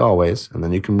 like always, and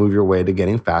then you can move your way to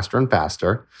getting faster and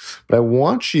faster. But I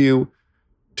want you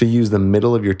to use the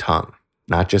middle of your tongue,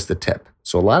 not just the tip.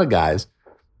 So a lot of guys,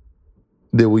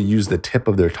 they will use the tip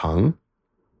of their tongue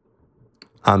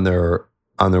on their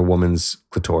woman's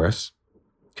clitoris,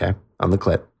 okay, on the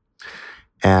clit.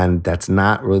 And that's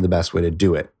not really the best way to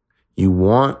do it. You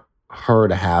want her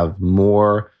to have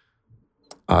more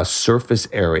surface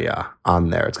area on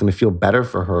there. It's going to feel better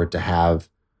for her to have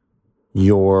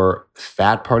your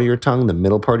fat part of your tongue, the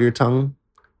middle part of your tongue,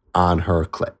 on her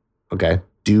clit, okay?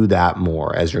 Do that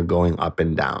more as you're going up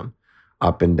and down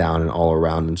and all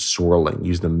around and swirling.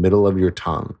 Use the middle of your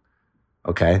tongue,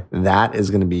 okay? That is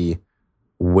going to be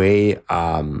way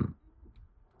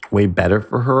better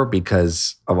for her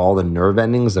because of all the nerve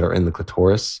endings that are in the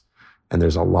clitoris, and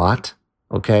there's a lot,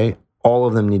 okay? All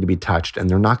of them need to be touched, and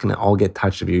they're not going to all get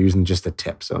touched if you're using just the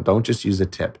tip. So don't just use the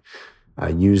tip.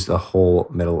 Use the whole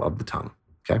middle of the tongue,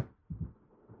 okay?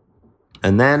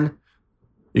 And then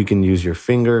you can use your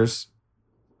fingers,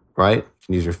 right? You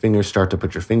can use your fingers, start to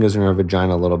put your fingers in her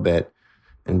vagina a little bit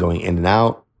and going in and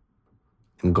out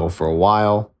and go for a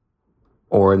while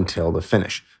or until the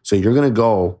finish. So you're going to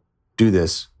go do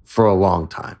this for a long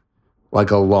time,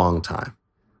 like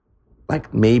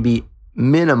maybe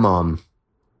minimum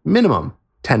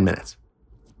 10 minutes.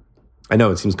 I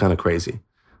know it seems kind of crazy,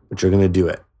 but you're going to do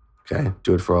it, okay?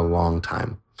 Do it for a long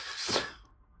time.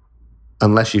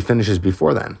 Unless she finishes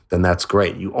before then that's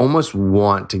great. You almost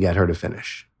want to get her to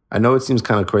finish. I know it seems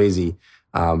kind of crazy.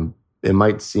 It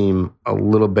might seem a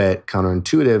little bit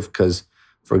counterintuitive because,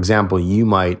 for example, you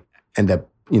might end up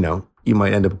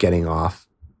getting off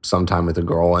sometime with a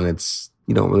girl and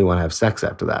you don't really want to have sex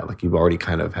after that. Like you've already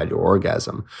kind of had your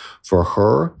orgasm. For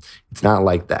her, it's not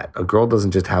like that. A girl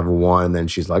doesn't just have one and then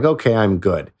she's like, okay, I'm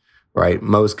good, right?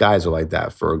 Most guys are like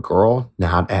that. For a girl,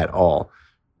 not at all.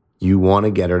 You want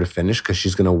to get her to finish because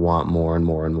she's going to want more and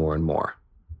more and more and more,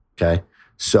 okay?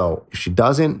 So if she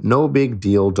doesn't, no big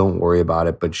deal. Don't worry about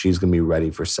it, but she's going to be ready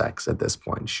for sex at this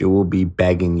point. She will be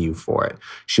begging you for it.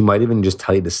 She might even just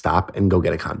tell you to stop and go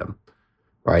get a condom,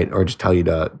 right? Or just tell you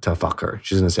to fuck her.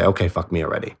 She's going to say, okay, fuck me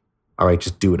already. All right,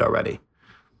 just do it already.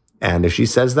 And if she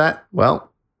says that,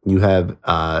 well, you have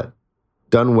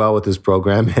done well with this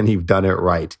program and you've done it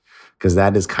right because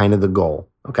that is kind of the goal,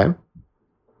 okay?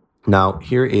 Now,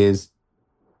 here is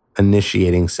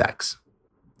initiating sex.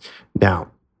 Now,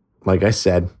 like I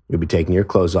said, you'll be taking your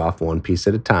clothes off one piece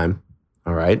at a time,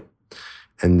 all right?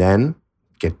 And then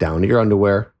get down to your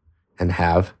underwear and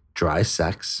have dry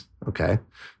sex, okay?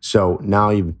 So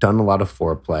now you've done a lot of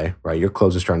foreplay, right? Your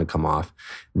clothes are starting to come off.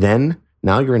 Then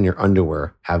now you're in your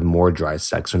underwear, have more dry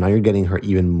sex. So now you're getting her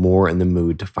even more in the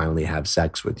mood to finally have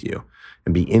sex with you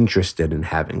and be interested in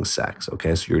having sex,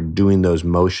 okay? So you're doing those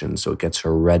motions so it gets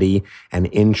her ready and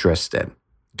interested,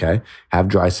 okay? Have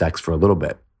dry sex for a little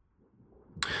bit.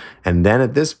 And then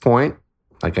at this point,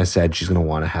 like I said, she's going to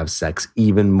want to have sex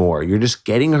even more. You're just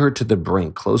getting her to the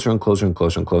brink, closer and closer and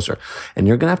closer and closer. And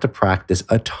you're going to have to practice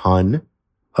a ton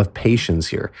of patience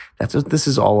here. That's what this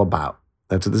is all about.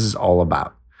 That's what this is all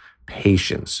about.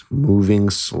 Patience,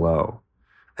 moving slow,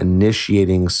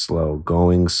 initiating slow,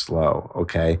 going slow,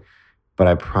 okay? But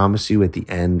I promise you at the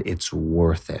end, it's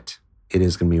worth it. It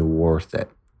is going to be worth it,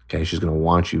 okay? She's going to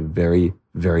want you very,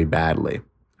 very badly.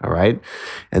 All right.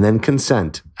 And then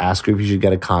consent. Ask her if you should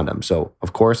get a condom. So,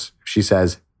 of course, if she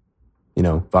says,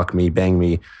 fuck me, bang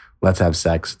me, let's have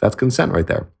sex, that's consent right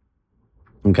there.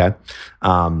 Okay.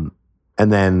 And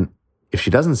then if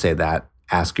she doesn't say that,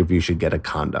 ask her if you should get a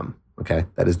condom. Okay.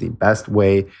 That is the best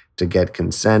way to get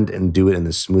consent and do it in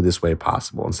the smoothest way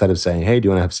possible. Instead of saying, hey, do you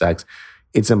want to have sex?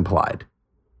 It's implied.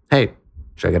 Hey,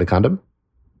 should I get a condom?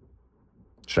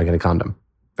 Should I get a condom?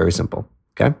 Very simple.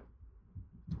 Okay.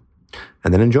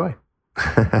 And then enjoy.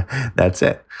 That's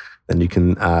it. Then you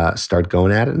can start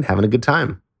going at it and having a good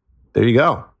time. There you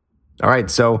go. All right.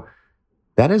 So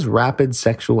that is rapid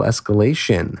sexual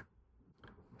escalation.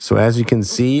 So as you can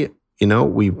see,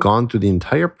 we've gone through the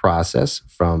entire process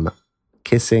from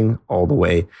kissing all the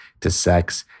way to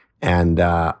sex. And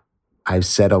I've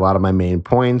said a lot of my main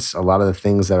points, a lot of the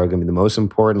things that are going to be the most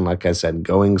important. Like I said,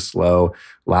 going slow,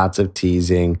 lots of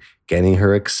teasing, getting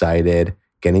her excited,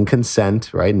 getting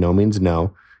consent, right? No means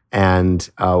no. And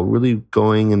really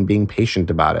going and being patient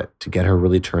about it to get her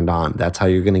really turned on. That's how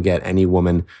you're going to get any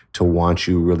woman to want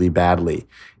you really badly,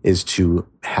 is to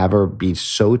have her be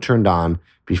so turned on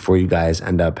before you guys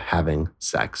end up having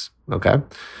sex, okay?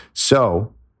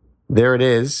 So there it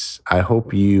is. I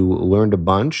hope you learned a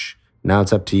bunch. Now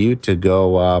it's up to you to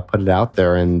go put it out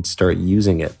there and start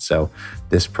using it. So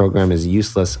this program is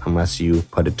useless unless you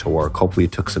put it to work. Hopefully you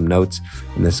took some notes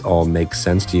and this all makes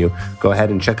sense to you. Go ahead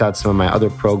and check out some of my other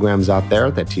programs out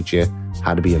there that teach you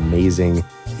how to be amazing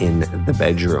in the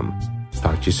bedroom.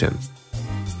 Talk to you soon.